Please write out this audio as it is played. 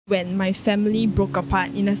when my family broke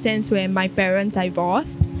apart, in a sense where my parents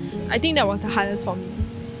divorced. I think that was the hardest for me.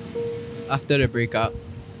 After the breakup,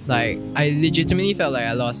 like I legitimately felt like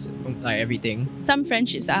I lost like everything. Some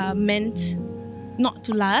friendships are meant not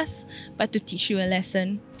to last, but to teach you a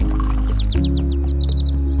lesson.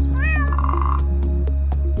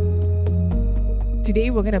 Today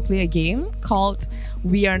we're going to play a game called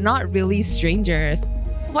We Are Not Really Strangers.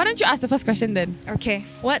 Why don't you ask the first question then? Okay.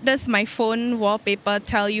 What does my phone wallpaper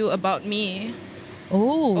tell you about me?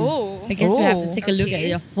 I guess we have to take a look at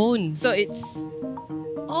your phone. So it's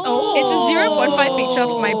it's a 0.5 picture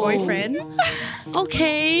of my boyfriend.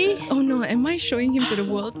 Okay. Oh no, am I showing him to the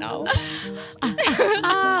world now?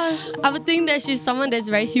 I would think that she's someone that's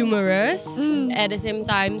very humorous. At the same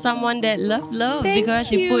time, someone that love because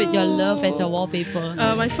you put your love as your wallpaper.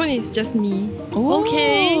 My phone is just me.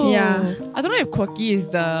 Okay. Yeah. I don't know if quirky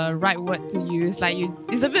is the right word to use. Like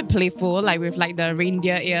it's a bit playful, like with like the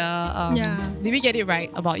reindeer ear. Yeah. Did we get it right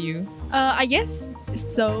about you? I guess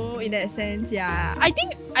so, in that sense, yeah. I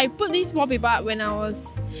think I put this wallpaper when I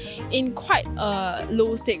was in quite a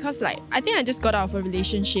low state, because like I think I just got out of a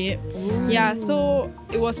relationship. Yeah, so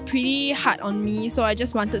it was pretty hard on me, so I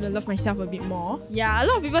just wanted to love myself a bit more. Yeah, a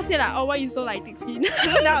lot of people say like, oh, why you so like thick skin?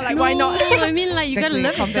 Now like, why not? I mean, like, you gotta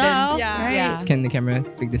love yourself. Yeah. Right? Yeah. Can the camera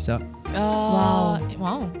pick this up?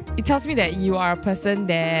 Wow. It tells me that you are a person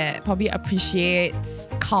that probably appreciates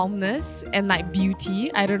calmness and like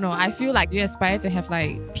beauty. I don't know. I feel like you aspire to have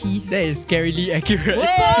like peace. That is scarily accurate.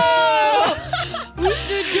 We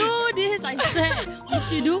should do this, I said. We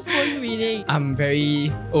should do phone reading. I'm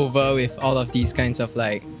very over with all of these kinds of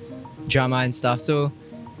like drama and stuff. So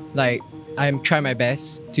like I'm trying my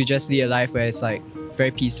best to just lead a life where it's like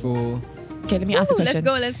very peaceful. Okay, let me ask a question.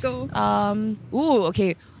 Let's go.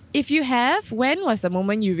 Okay. If you have, when was the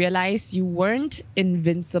moment you realized you weren't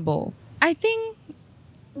invincible? I think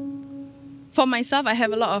for myself, I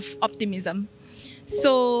have a lot of optimism.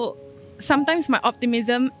 So sometimes my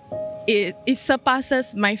optimism, it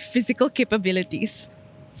surpasses my physical capabilities.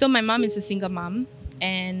 So my mom is a single mom,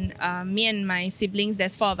 and me and my siblings,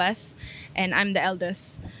 there's 4 of us, and I'm the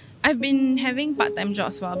eldest. I've been having part-time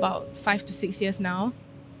jobs for about 5 to 6 years now.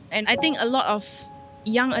 And I think a lot of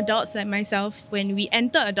young adults like myself, when we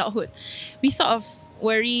enter adulthood, we sort of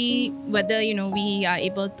worry whether, we are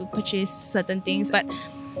able to purchase certain things. But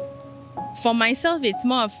for myself, it's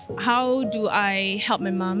more of how do I help my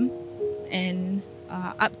mom and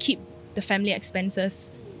upkeep the family expenses.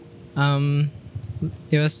 It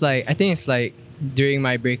was like, I think it's like during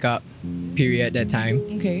my breakup period that time.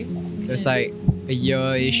 Okay. It was like a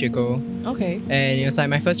year-ish ago. Okay. And it was like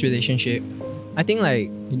my first relationship. I think like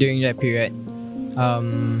during that period, I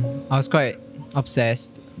was quite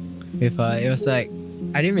obsessed with her. It was like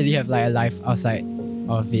I didn't really have like a life outside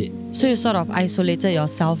of it. So you sort of isolated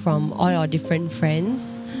yourself from all your different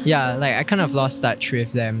friends? Yeah, like I kind of lost touch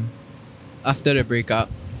with them after the breakup.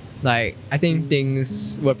 Like I think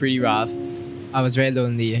things were pretty rough. I was very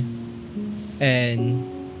lonely, and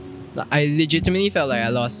I legitimately felt like I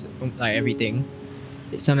lost like everything.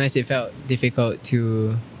 Sometimes it felt difficult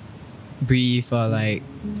to breathe or like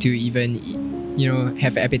to even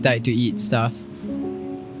have appetite to eat stuff.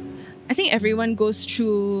 I think everyone goes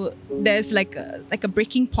through, there's like a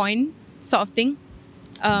breaking point sort of thing.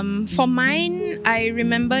 For mine, I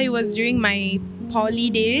remember it was during my poly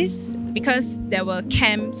days, because there were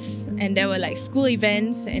camps and there were like school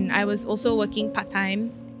events, and I was also working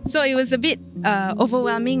part-time. So it was a bit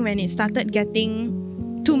overwhelming when it started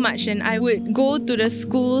getting too much, and I would go to the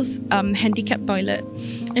school's handicapped toilet,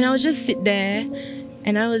 and I would just sit there,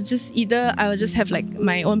 and I would just have like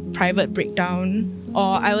my own private breakdown,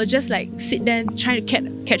 or I would just like sit there trying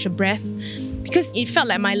to catch a breath, because it felt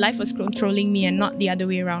like my life was controlling me and not the other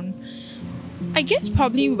way around. I guess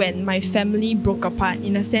probably when my family broke apart,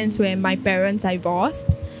 in a sense where my parents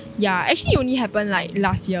divorced. Yeah, actually it only happened like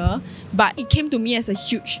last year, but it came to me as a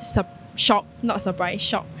huge shock, not surprise,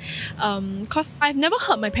 shock. Cause I've never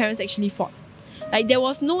heard my parents actually fought. Like there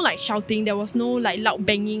was no like shouting, there was no like loud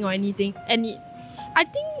banging or anything. And I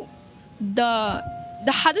think the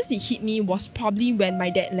hardest it hit me was probably when my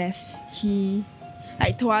dad left. He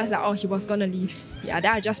like told us like, he was gonna leave. Yeah,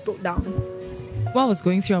 then I just broke down. What was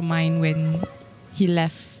going through your mind when he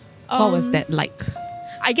left? What was that like?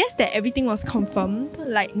 I guess that everything was confirmed,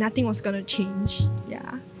 like nothing was gonna change.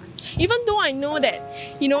 Yeah. Even though I know that,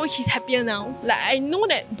 he's happier now. Like I know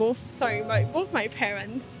that both my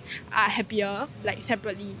parents are happier, like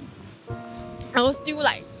separately. I will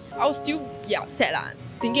still be upset lah,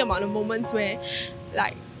 thinking about the moments where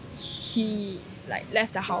like he like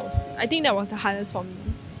left the house. I think that was the hardest for me.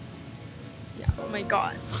 Yeah. my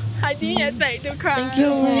god. I didn't expect to cry. Thank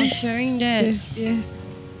you for sharing that.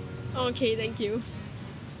 Yes. Okay, thank you.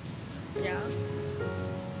 Yeah.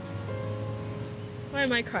 Why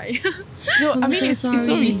am I crying? No, I I'm mean so it's so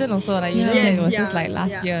sorry. recent also. Like you Yeah. mentioned, it Yes, was just yeah, like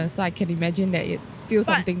last yeah. year, so I can imagine that it's still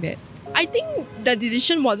something that. I think the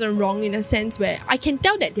decision wasn't wrong in a sense where I can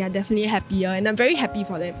tell that they are definitely happier and I'm very happy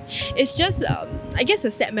for them. It's just, I guess,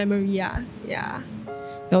 a sad memory. Yeah.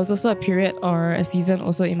 There was also a period or a season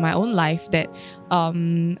also in my own life that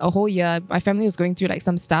a whole year my family was going through like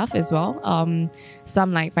some stuff as well,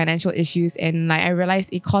 some like financial issues, and like I realized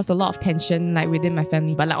it caused a lot of tension like within my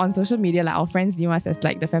family. But like on social media, like our friends knew us as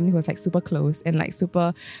like the family who was like super close and like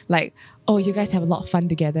super like, oh, you guys have a lot of fun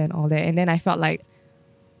together and all that. And then I felt like,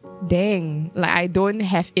 dang, like I don't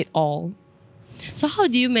have it all. So how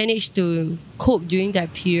do you manage to cope during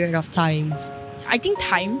that period of time? I think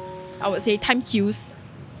I would say time heals.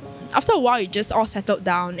 After a while, it just all settled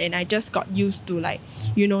down and I just got used to like,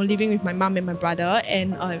 living with my mom and my brother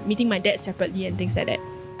and meeting my dad separately and things like that.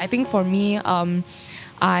 I think for me,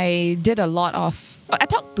 I did a lot of... I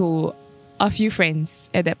talked to a few friends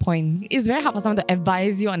at that point. It's very hard for someone to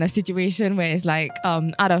advise you on a situation where it's like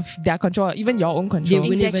out of their control, even your own They control.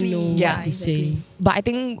 wouldn't Exactly. even know Yeah, what to exactly. say. But I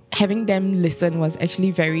think having them listen was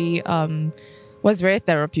actually very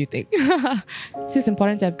therapeutic. So it's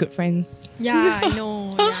important to have good friends. Yeah, I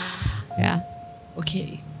know. Yeah. Yeah.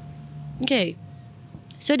 Okay.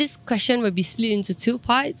 So this question will be split into two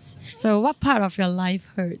parts. So what part of your life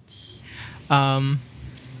hurts?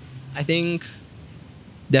 I think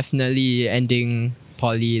definitely ending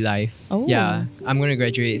poly life. Oh. Yeah, I'm gonna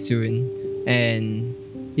graduate soon, and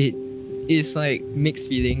it is like mixed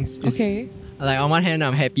feelings. It's, Okay. Like on one hand,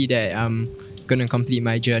 I'm happy that I'm gonna complete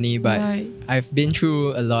my journey, but Right. I've been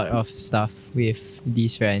through a lot of stuff with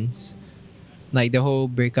these friends, like the whole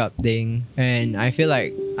breakup thing, and I feel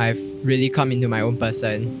like I've really come into my own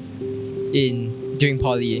person during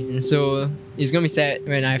poly, and so it's gonna be sad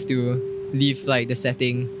when I have to leave like the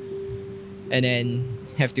setting and then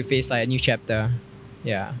have to face like a new chapter.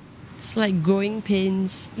 Yeah. It's like growing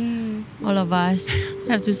pains. All of us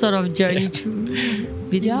have to sort of journey through.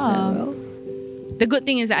 Yeah. The good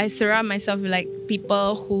thing is that I surround myself with like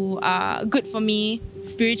people who are good for me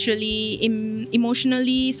spiritually,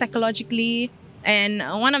 emotionally, psychologically. And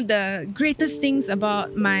one of the greatest things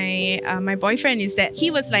about my boyfriend is that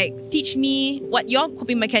he was like, teach me what your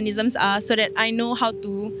coping mechanisms are so that I know how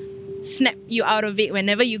to snap you out of it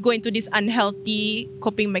whenever you go into this unhealthy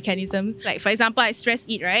coping mechanism. Like for example, I stress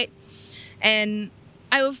eat, right? And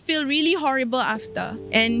I will feel really horrible after.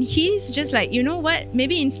 And he's just like, you know what?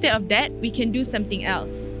 Maybe instead of that, we can do something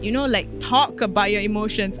else. Like talk about your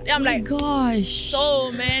emotions. And I'm like, gosh.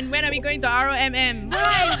 so man, when are we going to ROMM?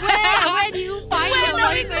 Where do you find a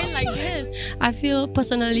boyfriend like this? I feel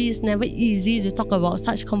personally it's never easy to talk about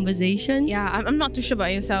such conversations. Yeah, I'm not too sure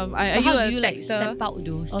about yourself. Are But you how a do you like texter? step out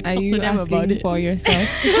though? Are Talk to you them about asking it. for yourself?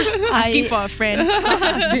 Asking for a friend.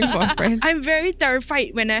 Asking for a friend. I'm very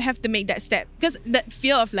terrified when I have to make that step because that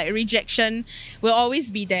fear of like rejection will always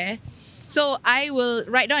be there. So I will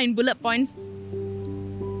write down in bullet points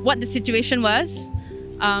what the situation was,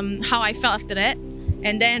 how I felt after that,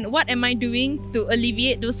 and then what am I doing to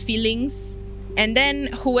alleviate those feelings. And then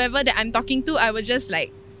whoever that I'm talking to, I will just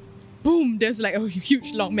like, boom, there's like a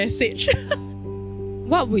huge long message.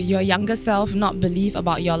 What would your younger self not believe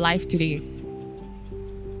about your life today?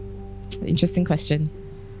 Interesting question.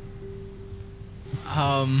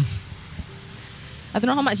 I don't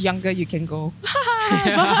know how much younger you can go.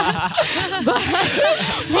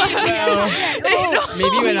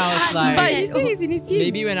 Maybe when I was But like, he said he's in his teens.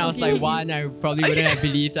 maybe when I was like 1, I probably wouldn't have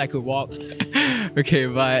believed I could walk. Okay,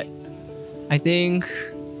 but I think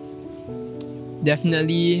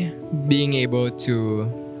definitely being able to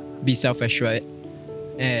be self-assured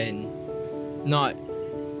and not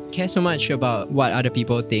care so much about what other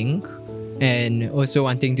people think, and also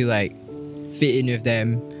wanting to like fit in with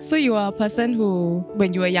them. So you are a person who,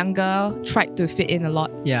 when you were younger, tried to fit in a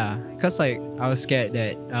lot. Yeah, because like I was scared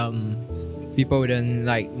that people wouldn't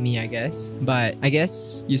like me, I guess. But I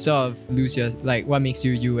guess you sort of lose your like what makes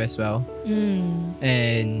you you as well.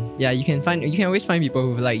 And yeah, you can always find people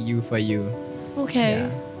who like you for you. Okay. Yeah.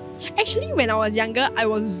 Actually, when I was younger, I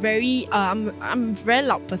was very I'm a very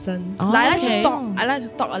loud person. Oh, Like, okay. I like to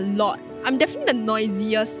talk a lot. I'm definitely the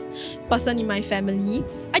noisiest person in my family.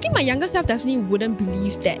 I think my younger self definitely wouldn't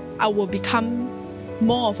believe that I will become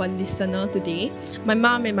more of a listener today. My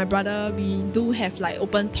mom and my brother, we do have like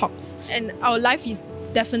open talks, and our life is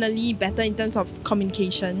definitely better in terms of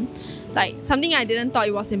communication. Like something I didn't thought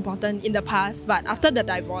it was important in the past, but after the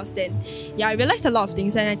divorce, then yeah, I realized a lot of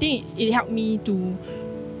things, and I think it helped me to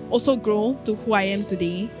also grow to who I am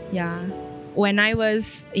today. Yeah. When I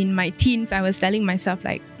was in my teens, I was telling myself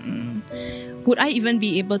like, would I even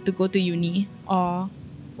be able to go to uni? Or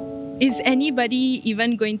is anybody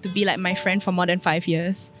even going to be like my friend for more than 5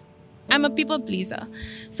 years? I'm a people pleaser.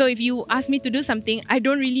 So if you ask me to do something, I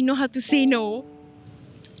don't really know how to say no.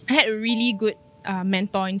 I had a really good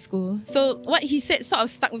mentor in school. So what he said sort of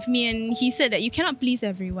stuck with me, and he said that you cannot please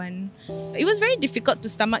everyone. It was very difficult to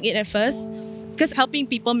stomach it at first because helping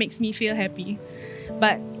people makes me feel happy.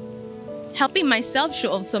 But helping myself should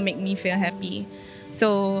also make me feel happy.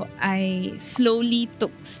 So I slowly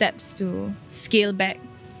took steps to scale back.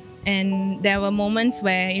 And there were moments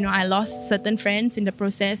where, I lost certain friends in the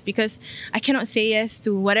process because I cannot say yes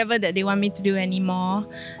to whatever that they want me to do anymore.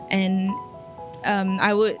 And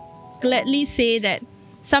I would gladly say that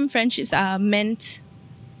some friendships are meant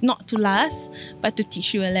not to last, but to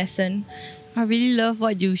teach you a lesson. I really love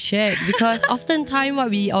what you shared because oftentimes what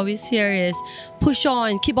we always hear is push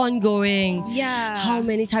on, keep on going. Yeah. How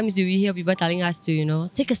many times do we hear people telling us to,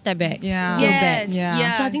 take a step back, scale back?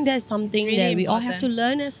 Yeah. So I think that's something It's that really we all have to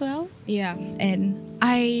important. learn as well. Yeah. And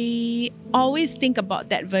I always think about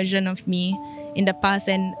that version of me in the past,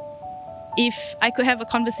 and if I could have a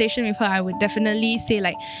conversation with her, I would definitely say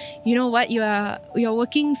like, you know what, you're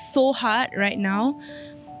working so hard right now,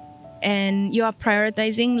 and you are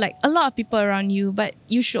prioritizing like a lot of people around you, but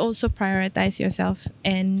you should also prioritize yourself,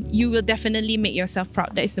 and you will definitely make yourself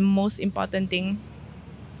proud. That is the most important thing.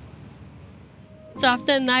 So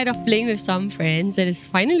after a night of playing with some friends, it is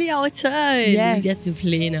finally our turn. Yes. We get to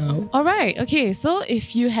play now. All right. Okay. So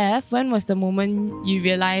if you have, when was the moment you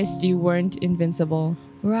realized you weren't invincible?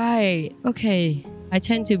 Right. Okay. I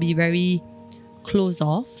tend to be very closed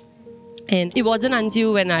off. And it wasn't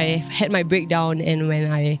until when I had my breakdown and when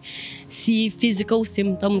I see physical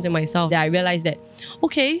symptoms in myself that I realized that,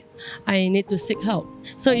 okay, I need to seek help.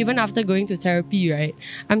 So even after going to therapy, right,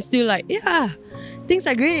 I'm still like, yeah, things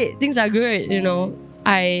are great. Things are good.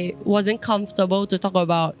 I wasn't comfortable to talk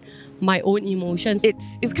about my own emotions.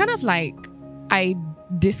 It's kind of like I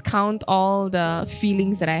discount all the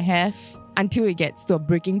feelings that I have until it gets to a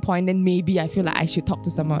breaking point, then maybe I feel like I should talk to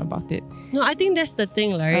someone about it. No, I think that's the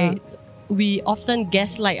thing, right? We often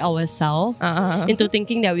gaslight ourselves into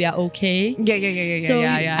thinking that we are okay. So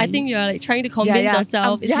I think you're like trying to convince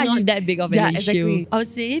yourself it's not that big of an issue. Exactly. I would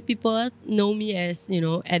say people know me as,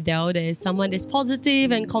 Adele, that is someone that's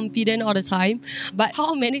positive and confident all the time. But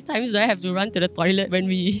how many times do I have to run to the toilet when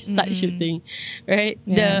we start shooting? Right?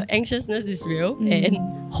 Yeah. The anxiousness is real. And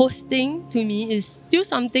hosting to me is still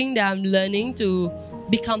something that I'm learning to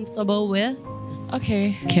be comfortable with.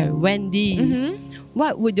 Okay. Okay, Wendy.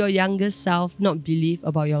 What would your younger self not believe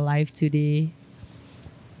about your life today?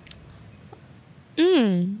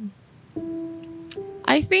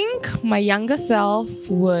 I think my younger self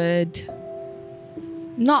would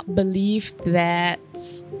not believe that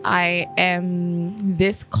I am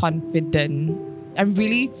this confident. I'm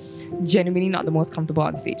really genuinely not the most comfortable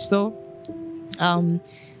on stage. So,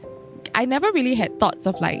 I never really had thoughts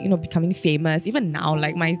of becoming famous. Even now,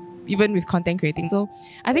 even with content creating. So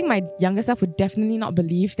I think my younger self would definitely not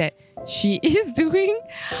believe that she's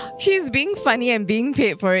being funny and being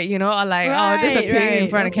paid for it, or just appearing in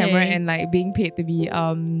front of a camera and being paid to be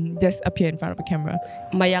just appear in front of a camera.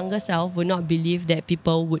 My younger self would not believe that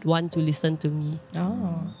people would want to listen to me.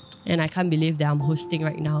 Oh. And I can't believe that I'm hosting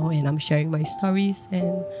right now and I'm sharing my stories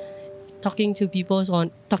and talking to people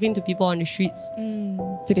on the streets.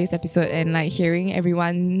 Today's episode and hearing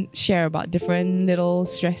everyone share about different little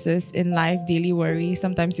stresses in life, daily worries.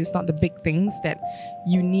 Sometimes it's not the big things that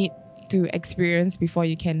you need to experience before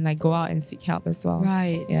you can go out and seek help as well.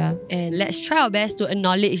 Right. Yeah. And let's try our best to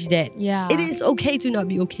acknowledge that it is okay to not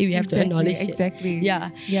be okay. We have to acknowledge it. Exactly.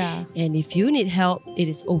 Yeah. Yeah. And if you need help, it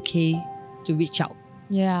is okay to reach out.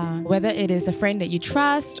 Yeah, whether it is a friend that you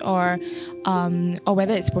trust or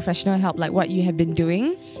whether it's professional help like what you have been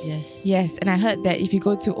doing. Yes, and I heard that if you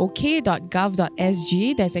go to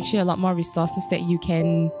okay.gov.sg, there's actually a lot more resources that you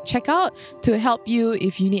can check out to help you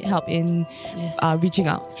if you need help in reaching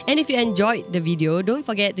out. And if you enjoyed the video, don't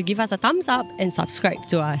forget to give us a thumbs up and subscribe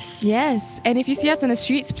to us. Yes, and if you see us on the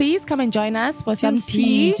streets, please come and join us for some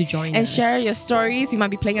free tea to join and us. share your stories. We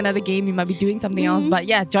might be playing another game, we might be doing something else, but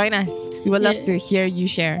yeah, join us. We would love to hear you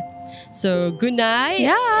share. So good night.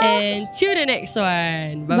 Yeah. And till the next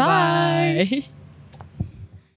one. Bye-bye. Bye.